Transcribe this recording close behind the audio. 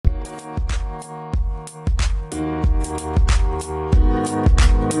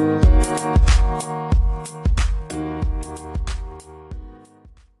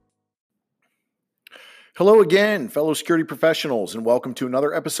Hello again, fellow security professionals, and welcome to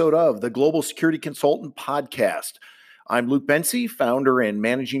another episode of the Global Security Consultant Podcast. I'm Luke Bencie, founder and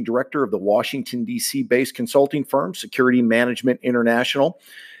managing director of the Washington, D.C. based consulting firm, Security Management International.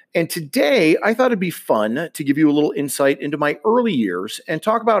 And today, I thought it'd be fun to give you a little insight into my early years and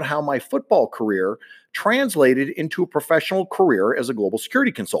talk about how my football career translated into a professional career as a global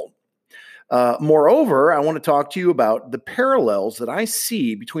security consultant. Moreover, I want to talk to you about the parallels that I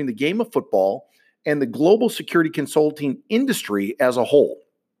see between the game of football and the global security consulting industry as a whole.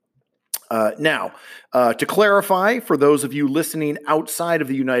 Now, to clarify, for those of you listening outside of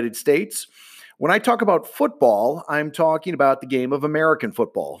the United States, when I talk about football, I'm talking about the game of American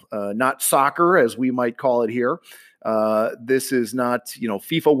football, not soccer, as we might call it here. This is not,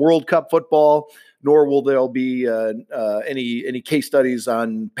 FIFA World Cup football, nor will there be any case studies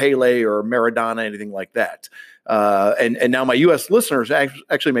on Pele or Maradona, anything like that. And now my U.S. listeners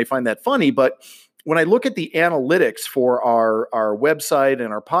actually may find that funny, but when I look at the analytics for our website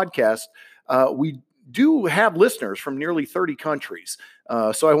and our podcast, we do have listeners from nearly 30 countries.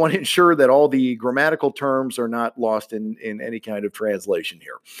 So I want to ensure that all the grammatical terms are not lost in any kind of translation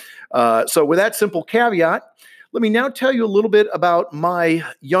here. So with that simple caveat, let me now tell you a little bit about my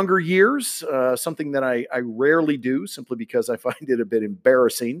younger years, something that I rarely do simply because I find it a bit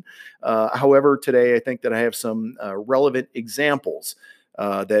embarrassing. However, today I think that I have some relevant examples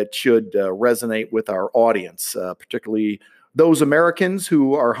that should resonate with our audience, particularly those Americans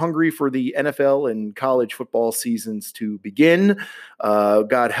who are hungry for the NFL and college football seasons to begin.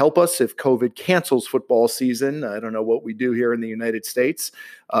 God help us if COVID cancels football season. I don't know what we do here in the United States.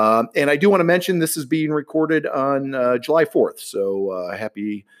 And I do want to mention this is being recorded on July 4th. So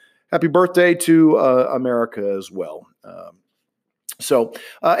happy birthday to America as well. So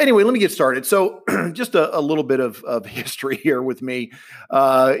anyway, let me get started. So just a little bit of history here with me.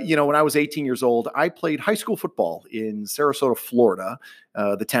 When I was 18 years old, I played high school football in Sarasota, Florida,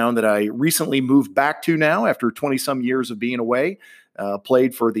 the town that I recently moved back to now after 20 some years of being away.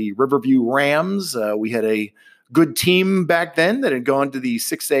 Played for the Riverview Rams. We had a good team back then that had gone to the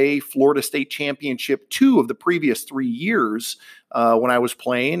 6A Florida State Championship 2 of the previous 3 years when I was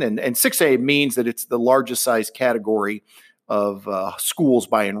playing. And 6A means that it's the largest size category of schools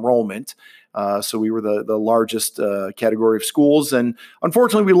by enrollment. So we were the largest category of schools. And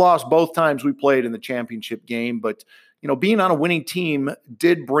unfortunately, we lost both times we played in the championship game. But, being on a winning team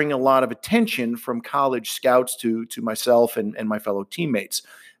did bring a lot of attention from college scouts to myself and my fellow teammates.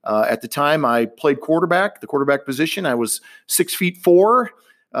 At the time, I played quarterback, the quarterback position. I was 6'4".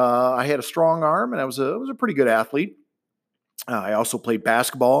 I had a strong arm, and I was a pretty good athlete. I also played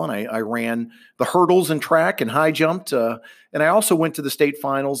basketball, and I ran the hurdles and track and high jumped. And I also went to the state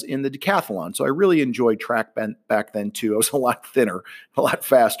finals in the decathlon. So I really enjoyed track back then, too. I was a lot thinner, a lot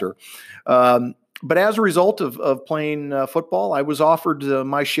faster. But as a result of playing football, I was offered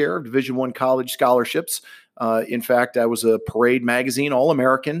my share of Division I college scholarships. In fact, I was a Parade Magazine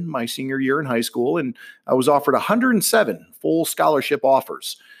All-American my senior year in high school, and I was offered 107 full scholarship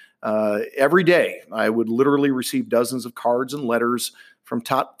offers. Every day, I would literally receive dozens of cards and letters from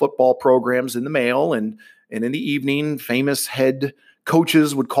top football programs in the mail. And in the evening, famous head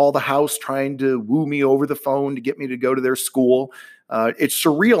coaches would call the house trying to woo me over the phone to get me to go to their school. It's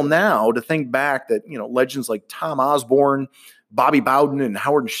surreal now to think back that, legends like Tom Osborne, Bobby Bowden, and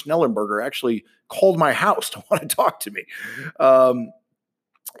Howard Schnellenberger actually called my house to want to talk to me.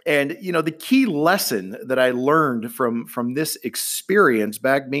 And, the key lesson that I learned from this experience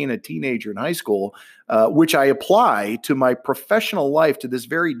back being a teenager in high school, which I apply to my professional life to this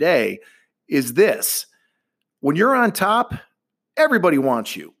very day, is this. When you're on top, everybody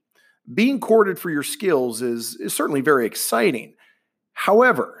wants you. Being courted for your skills is certainly very exciting.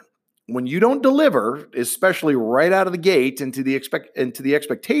 However, when you don't deliver, especially right out of the gate into the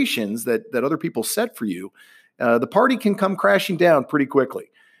expectations that other people set for you, the party can come crashing down pretty quickly.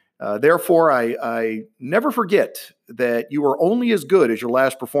 Therefore, I never forget that you are only as good as your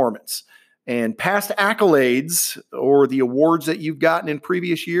last performance. And past accolades or the awards that you've gotten in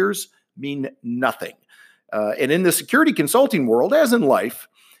previous years mean nothing. And in the security consulting world, as in life,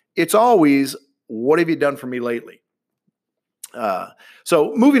 it's always, what have you done for me lately?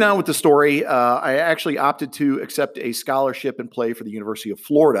 So moving on with the story, I actually opted to accept a scholarship and play for the University of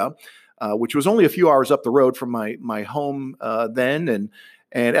Florida, which was only a few hours up the road from my home then.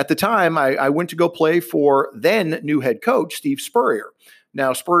 And at the time, I went to go play for then new head coach, Steve Spurrier.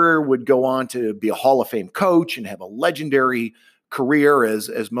 Now, Spurrier would go on to be a Hall of Fame coach and have a legendary career,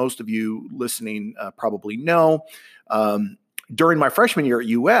 as most of you listening probably know. During my freshman year at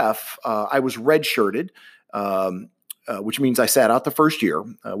UF, I was redshirted. which means I sat out the first year,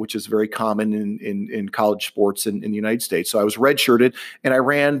 which is very common in college sports in the United States. So I was redshirted, and I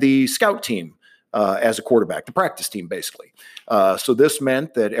ran the scout team as a quarterback, the practice team, basically. So this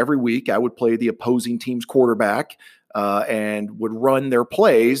meant that every week I would play the opposing team's quarterback and would run their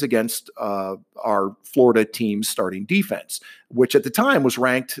plays against our Florida team's starting defense, which at the time was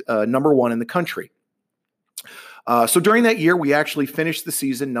ranked number 1 in the country. So during that year, we actually finished the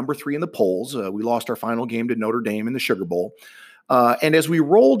season number 3 in the polls. We lost our final game to Notre Dame in the Sugar Bowl. And as we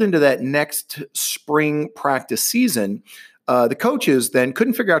rolled into that next spring practice season, the coaches then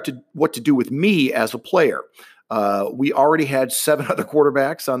couldn't figure out what to do with me as a player. We already had 7 other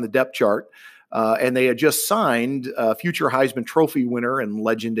quarterbacks on the depth chart, and they had just signed future Heisman Trophy winner and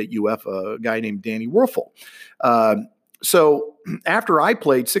legend at UF, a guy named Danny Werfel. So after I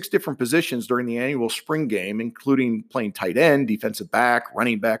played 6 different positions during the annual spring game, including playing tight end, defensive back,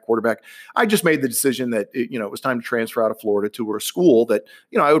 running back, quarterback, I just made the decision that it was time to transfer out of Florida to a school that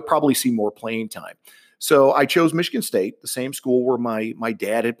I would probably see more playing time. So I chose Michigan State, the same school where my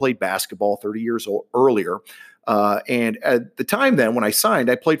dad had played basketball 30 years earlier. And at the time then, when I signed,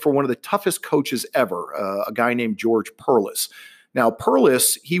 I played for one of the toughest coaches ever, a guy named George Perlis. Now,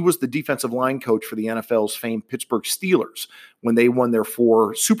 Perlis, he was the defensive line coach for the NFL's famed Pittsburgh Steelers when they won their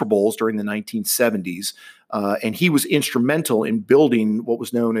 4 Super Bowls during the 1970s. And he was instrumental in building what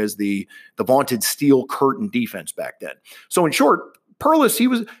was known as the vaunted steel curtain defense back then. So in short, Perlis, he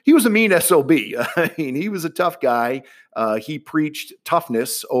was a mean SOB. I mean, he was a tough guy. He preached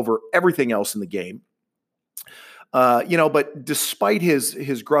toughness over everything else in the game. But despite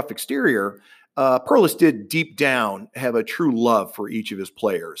his gruff exterior, Perlis did deep down have a true love for each of his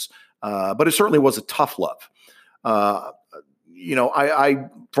players, but it certainly was a tough love.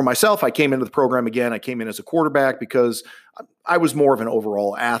 For myself, I came into the program again. I came in as a quarterback because I was more of an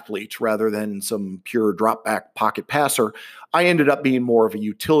overall athlete rather than some pure drop back pocket passer. I ended up being more of a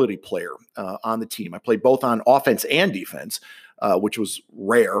utility player on the team. I played both on offense and defense, which was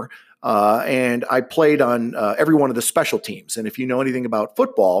rare. And I played on every one of the special teams. And if you know anything about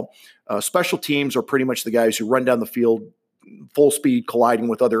football, special teams are pretty much the guys who run down the field full speed, colliding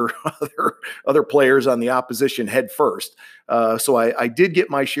with other players on the opposition head first. So I did get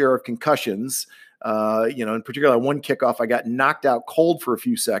my share of concussions. In particular, on one kickoff, I got knocked out cold for a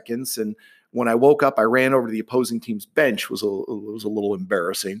few seconds. And when I woke up, I ran over to the opposing team's bench. It was a little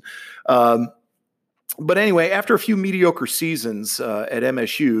embarrassing. But anyway, after a few mediocre seasons at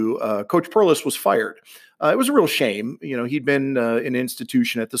MSU, Coach Perlis was fired. It was a real shame. He'd been an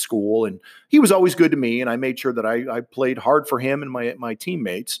institution at the school, and he was always good to me, and I made sure that I played hard for him and my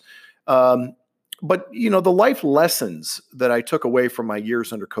teammates. But the life lessons that I took away from my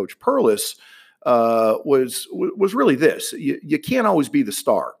years under Coach Perlis was really this. You can't always be the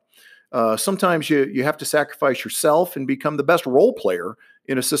star. Sometimes you have to sacrifice yourself and become the best role player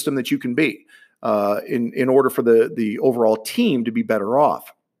in a system that you can be. In order for the overall team to be better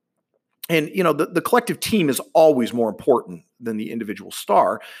off. And, the collective team is always more important than the individual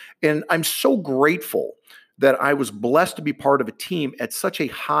star. And I'm so grateful that I was blessed to be part of a team at such a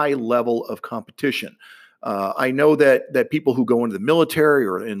high level of competition. I know that people who go into the military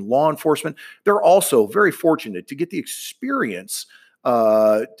or in law enforcement, they're also very fortunate to get the experience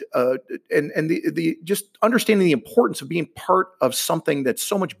and the just understanding the importance of being part of something that's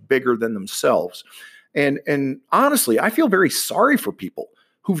so much bigger than themselves. And honestly, I feel very sorry for people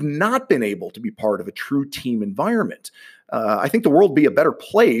who've not been able to be part of a true team environment. I think the world would be a better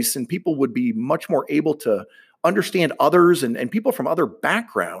place, and people would be much more able to understand others and people from other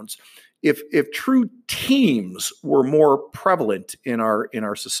backgrounds if true teams were more prevalent in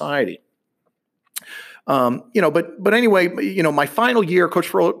our society. But anyway, my final year,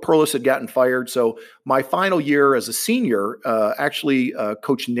 Coach Perlis had gotten fired. So my final year as a senior,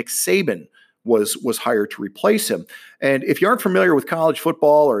 Coach Nick Saban was hired to replace him. And if you aren't familiar with college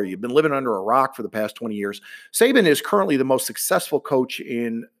football or you've been living under a rock for the past 20 years, Saban is currently the most successful coach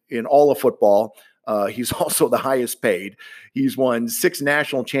in all of football. He's also the highest paid. He's won 6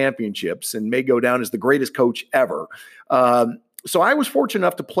 national championships and may go down as the greatest coach ever. So I was fortunate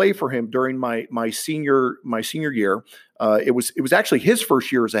enough to play for him during my senior year. It was actually his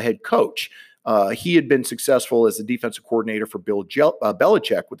first year as a head coach. He had been successful as the defensive coordinator for Bill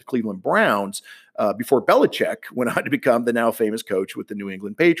Belichick with the Cleveland Browns before Belichick went on to become the now famous coach with the New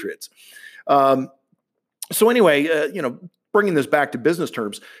England Patriots. So anyway, bringing this back to business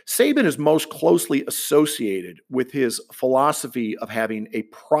terms, Saban is most closely associated with his philosophy of having a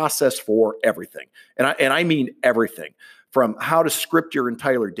process for everything, and I mean everything. From how to script your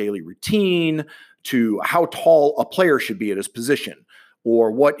entire daily routine to how tall a player should be at his position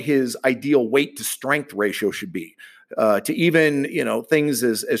or what his ideal weight to strength ratio should be. to even, things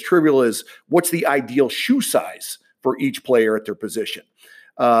as trivial as what's the ideal shoe size for each player at their position.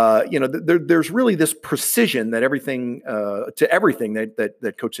 There's really this precision that everything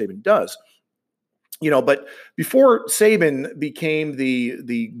that Coach Saban does. But before Saban became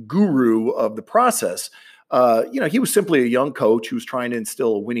the guru of the process, he was simply a young coach who was trying to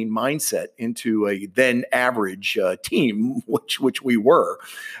instill a winning mindset into a then average team, which we were.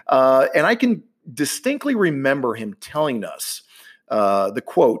 And I can distinctly remember him telling us the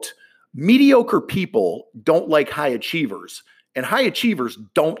quote, "Mediocre people don't like high achievers, and high achievers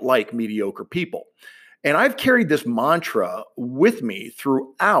don't like mediocre people." And I've carried this mantra with me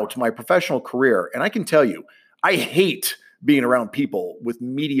throughout my professional career. And I can tell you, I hate being around people with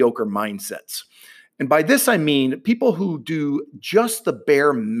mediocre mindsets. And by this, I mean people who do just the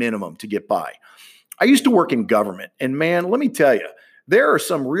bare minimum to get by. I used to work in government, and man, let me tell you, there are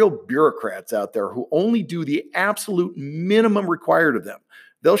some real bureaucrats out there who only do the absolute minimum required of them.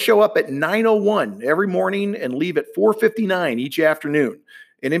 They'll show up at 9:01 every morning and leave at 4:59 each afternoon.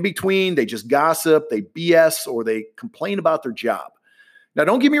 And in between, they just gossip, they BS, or they complain about their job. Now,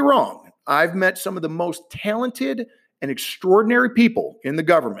 don't get me wrong. I've met some of the most talented and extraordinary people in the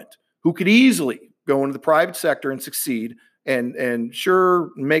government who could easily go into the private sector and succeed and sure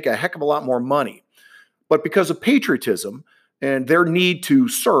make a heck of a lot more money. But because of patriotism and their need to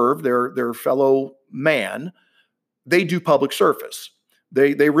serve their fellow man, they do public service.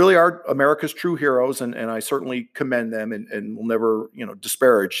 They really are America's true heroes, and I certainly commend them and will never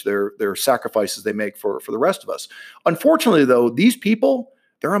disparage their sacrifices they make for the rest of us. Unfortunately, though, these people,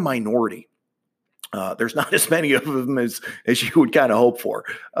 they're a minority. There's not as many of them as you would kind of hope for.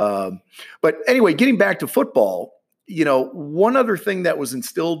 But anyway, getting back to football, one other thing that was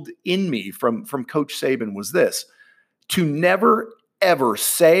instilled in me from Coach Saban was this: to never, ever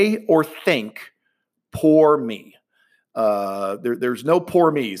say or think, "Poor me." There's no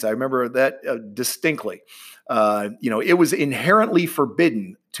poor me's. I remember that distinctly. It was inherently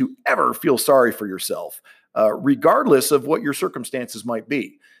forbidden to ever feel sorry for yourself, regardless of what your circumstances might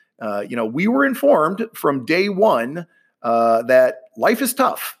be. We were informed from day one that life is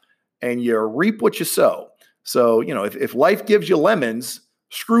tough and you reap what you sow. So, if life gives you lemons,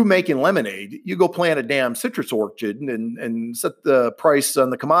 screw making lemonade. You go plant a damn citrus orchard and set the price on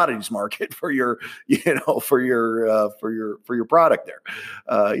the commodities market for your product there.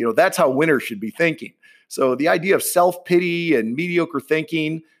 That's how winners should be thinking. So the idea of self-pity and mediocre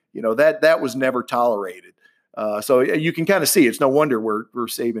thinking, that was never tolerated. So you can kind of see it's no wonder where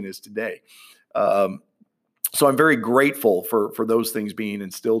Saban is today. So I'm very grateful for those things being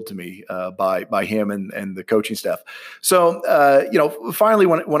instilled to me by him and the coaching staff. So finally,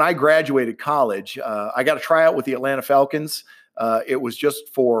 when I graduated college, I got a tryout with the Atlanta Falcons. It was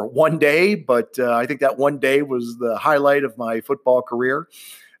just for one day, but I think that one day was the highlight of my football career.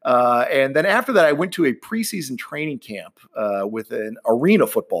 And then after that, I went to a preseason training camp with an arena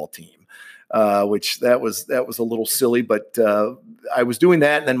football team. Which that was a little silly, but I was doing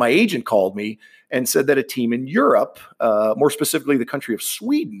that. And then my agent called me and said that a team in Europe, more specifically the country of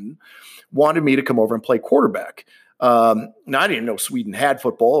Sweden, wanted me to come over and play quarterback. Now, I didn't know Sweden had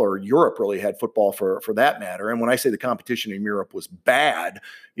football, or Europe really had football for that matter. And when I say the competition in Europe was bad,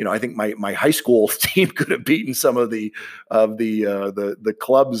 I think my high school team could have beaten some of the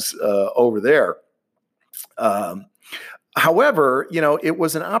clubs over there. However, it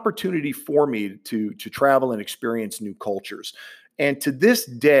was an opportunity for me to travel and experience new cultures. And to this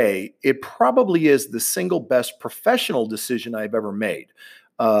day, it probably is the single best professional decision I've ever made.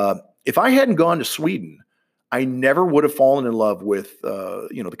 If I hadn't gone to Sweden, I never would have fallen in love with,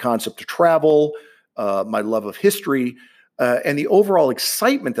 the concept of travel, my love of history, and the overall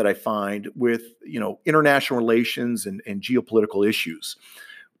excitement that I find with, international relations and geopolitical issues.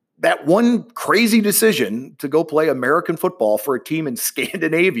 That one crazy decision to go play American football for a team in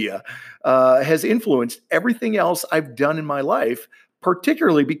Scandinavia has influenced everything else I've done in my life,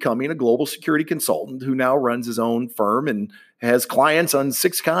 particularly becoming a global security consultant who now runs his own firm and has clients on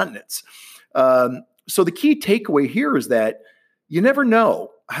 6 continents. So the key takeaway here is that you never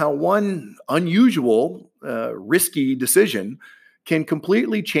know how one unusual, risky decision can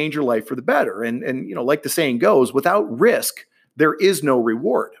completely change your life for the better. And like the saying goes, without risk, there is no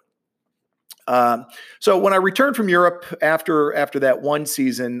reward. So when I returned from Europe after that one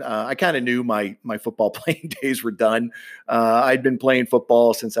season, I kind of knew my football playing days were done. I'd been playing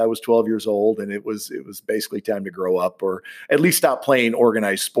football since I was 12 years old, and it was basically time to grow up, or at least stop playing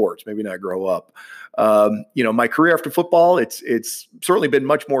organized sports. Maybe not grow up. My career after football, it's certainly been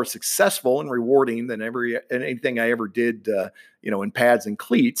much more successful and rewarding than anything I ever did, in pads and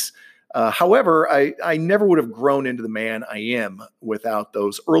cleats. However, I never would have grown into the man I am without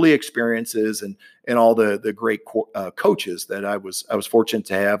those early experiences and all the great coaches that I was fortunate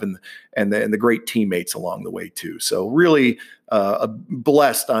to have, and the great teammates along the way too. So really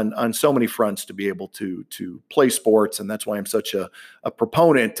blessed on so many fronts to be able to play sports, and that's why I'm such a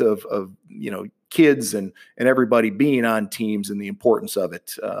proponent of kids and everybody being on teams and the importance of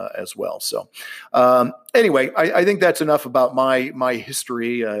it as well. So anyway, I think that's enough about my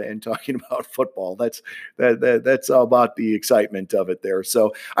history and talking about football. That's all about the excitement of it there.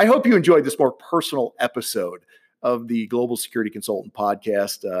 So I hope you enjoyed this more personal episode of the Global Security Consultant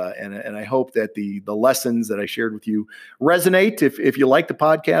podcast. And I hope that the lessons that I shared with you resonate. If you like the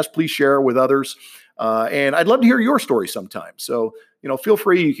podcast, please share it with others. And I'd love to hear your story sometime. So, feel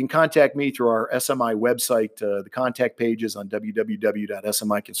free. You can contact me through our SMI website. The contact page is on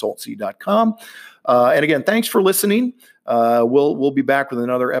www.smiconsultancy.com. And again, thanks for listening. We'll be back with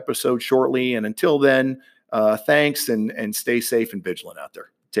another episode shortly. And until then, thanks and stay safe and vigilant out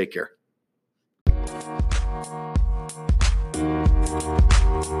there. Take care.